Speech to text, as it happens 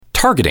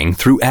Targeting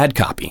through ad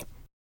copy.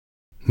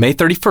 May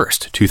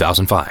 31st,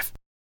 2005.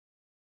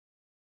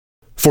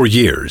 For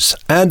years,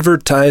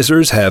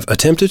 advertisers have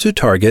attempted to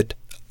target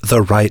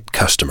the right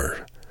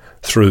customer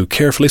through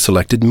carefully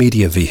selected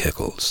media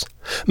vehicles.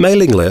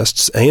 Mailing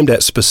lists aimed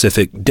at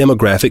specific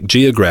demographic,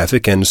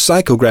 geographic, and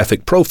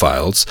psychographic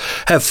profiles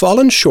have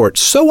fallen short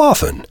so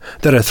often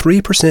that a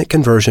 3%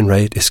 conversion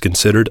rate is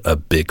considered a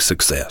big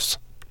success.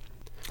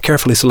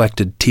 Carefully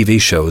selected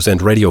TV shows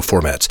and radio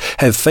formats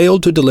have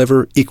failed to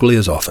deliver equally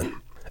as often.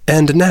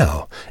 And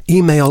now,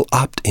 email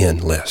opt-in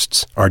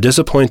lists are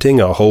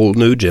disappointing a whole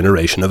new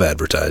generation of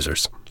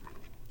advertisers.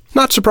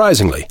 Not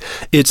surprisingly,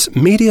 it's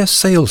media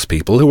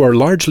salespeople who are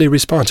largely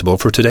responsible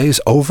for today's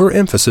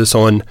overemphasis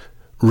on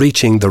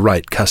reaching the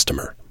right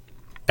customer.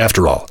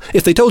 After all,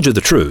 if they told you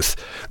the truth,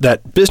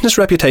 that business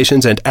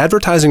reputations and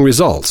advertising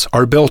results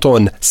are built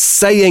on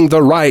saying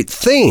the right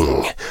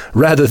thing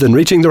rather than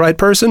reaching the right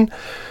person,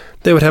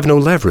 they would have no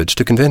leverage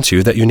to convince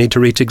you that you need to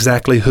reach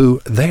exactly who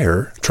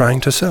they're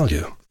trying to sell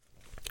you.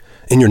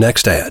 In your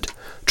next ad,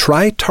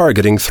 try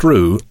targeting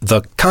through the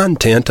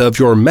content of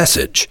your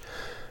message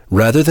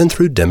rather than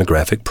through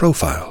demographic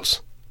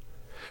profiles.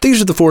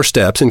 These are the 4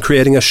 steps in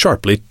creating a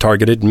sharply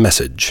targeted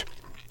message.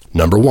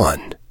 Number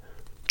 1,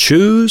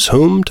 choose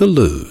whom to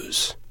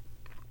lose.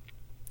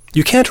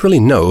 You can't really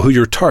know who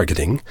you're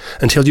targeting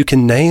until you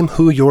can name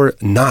who you're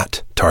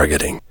not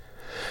targeting.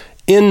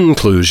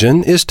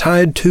 Inclusion is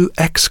tied to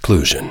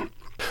exclusion.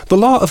 The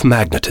law of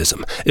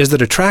magnetism is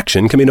that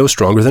attraction can be no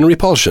stronger than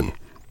repulsion.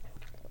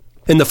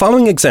 In the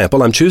following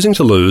example, I'm choosing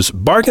to lose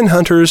bargain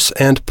hunters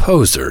and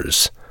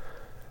posers.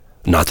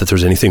 Not that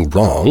there's anything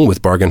wrong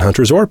with bargain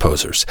hunters or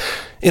posers.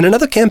 In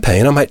another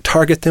campaign, I might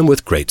target them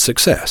with great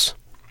success.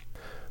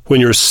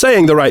 When you're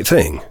saying the right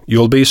thing,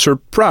 you'll be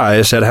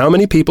surprised at how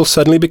many people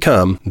suddenly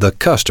become the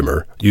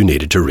customer you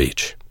needed to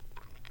reach.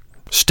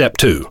 Step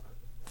 2.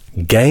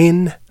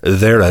 Gain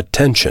their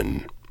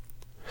attention.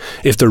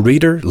 If the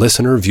reader,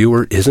 listener,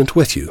 viewer isn't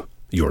with you,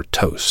 you're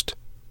toast.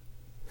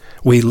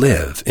 We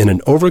live in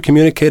an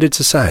over-communicated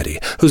society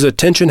whose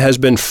attention has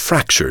been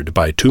fractured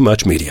by too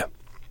much media.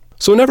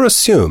 So never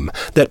assume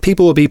that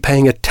people will be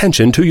paying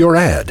attention to your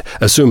ad.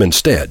 Assume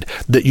instead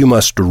that you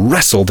must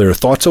wrestle their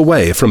thoughts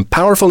away from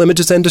powerful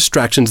images and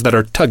distractions that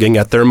are tugging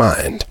at their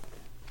mind.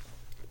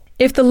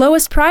 If the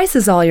lowest price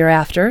is all you're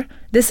after,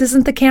 this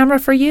isn't the camera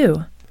for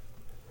you.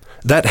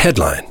 That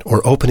headline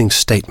or opening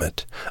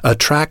statement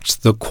attracts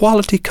the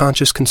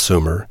quality-conscious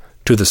consumer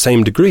to the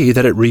same degree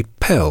that it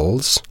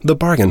repels the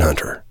bargain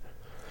hunter.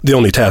 The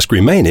only task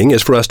remaining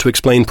is for us to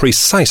explain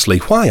precisely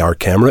why our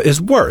camera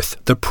is worth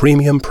the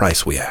premium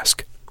price we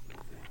ask.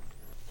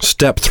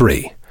 Step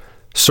 3.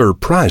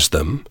 Surprise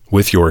them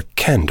with your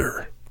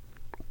candor.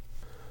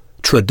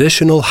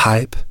 Traditional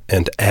hype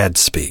and ad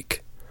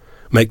speak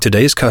make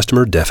today's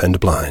customer deaf and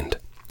blind.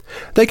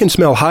 They can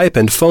smell hype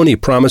and phony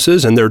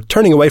promises, and they're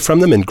turning away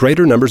from them in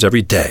greater numbers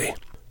every day.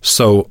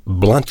 So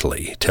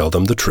bluntly tell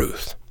them the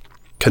truth.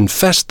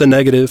 Confess the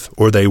negative,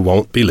 or they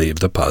won't believe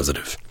the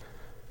positive.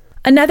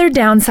 Another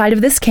downside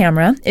of this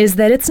camera is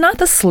that it's not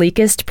the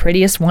sleekest,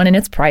 prettiest one in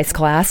its price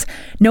class.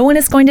 No one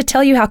is going to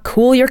tell you how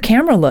cool your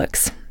camera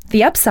looks.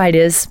 The upside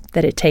is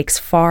that it takes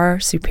far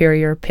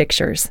superior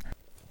pictures.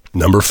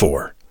 Number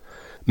 4,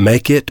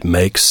 make it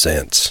make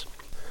sense.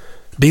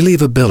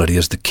 Believability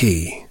is the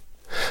key.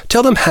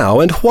 Tell them how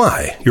and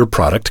why your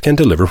product can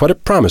deliver what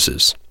it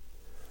promises.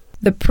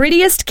 The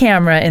prettiest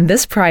camera in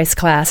this price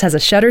class has a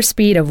shutter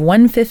speed of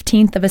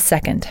 1/15 of a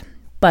second.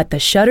 But the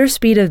shutter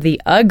speed of the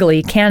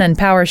ugly Canon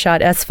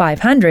PowerShot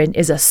S500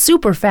 is a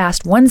super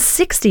fast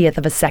 1/60th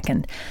of a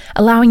second,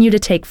 allowing you to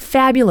take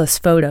fabulous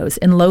photos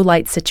in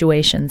low-light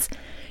situations.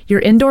 Your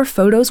indoor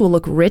photos will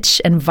look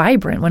rich and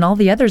vibrant when all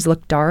the others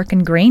look dark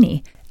and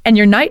grainy. And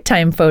your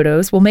nighttime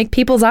photos will make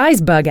people's eyes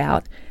bug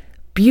out.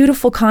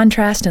 Beautiful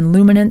contrast and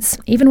luminance,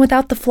 even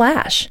without the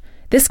flash.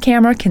 This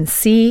camera can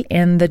see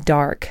in the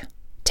dark.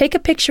 Take a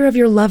picture of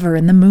your lover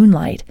in the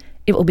moonlight.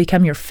 It will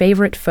become your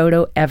favorite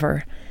photo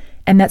ever.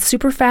 And that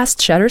super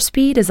fast shutter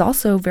speed is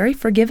also very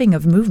forgiving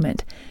of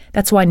movement.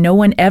 That's why no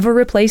one ever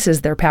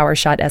replaces their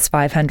PowerShot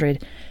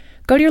S500.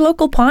 Go to your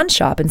local pawn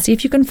shop and see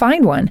if you can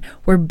find one.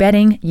 We're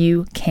betting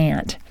you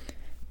can't.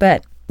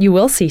 But you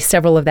will see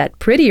several of that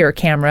prettier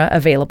camera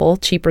available,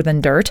 cheaper than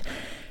dirt.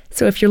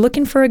 So if you're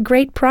looking for a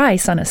great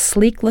price on a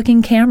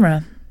sleek-looking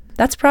camera,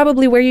 that's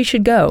probably where you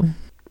should go.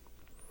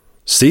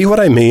 See what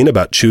I mean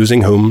about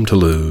choosing whom to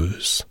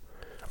lose?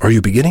 Are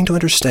you beginning to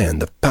understand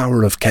the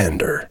power of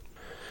candor?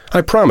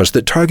 I promise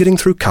that targeting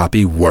through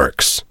copy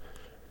works.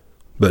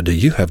 But do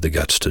you have the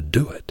guts to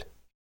do it?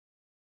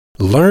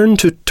 Learn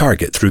to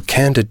target through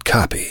candid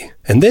copy,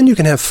 and then you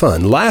can have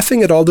fun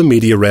laughing at all the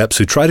media reps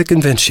who try to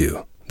convince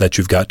you that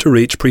you've got to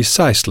reach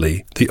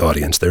precisely the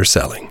audience they're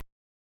selling.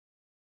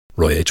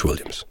 Roy H.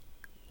 Williams.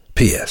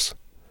 P.S.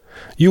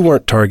 You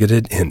weren't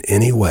targeted in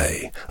any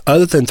way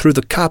other than through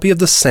the copy of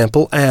the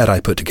sample ad I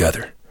put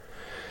together.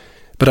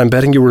 But I'm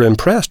betting you were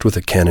impressed with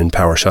the Canon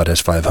PowerShot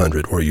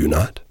S500, were you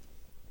not?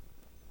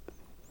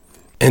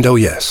 And oh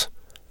yes,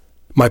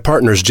 My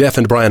partners Jeff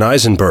and Brian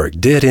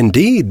Eisenberg did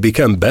indeed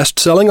become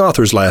best-selling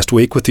authors last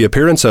week with the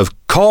appearance of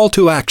Call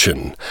to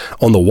Action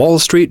on the Wall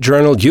Street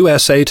Journal,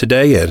 USA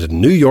Today, and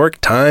New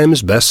York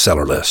Times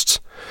bestseller lists.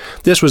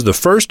 This was the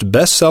first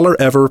bestseller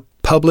ever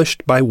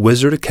published by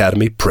Wizard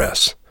Academy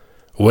Press.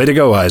 Way to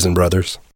go, Eisen Brothers.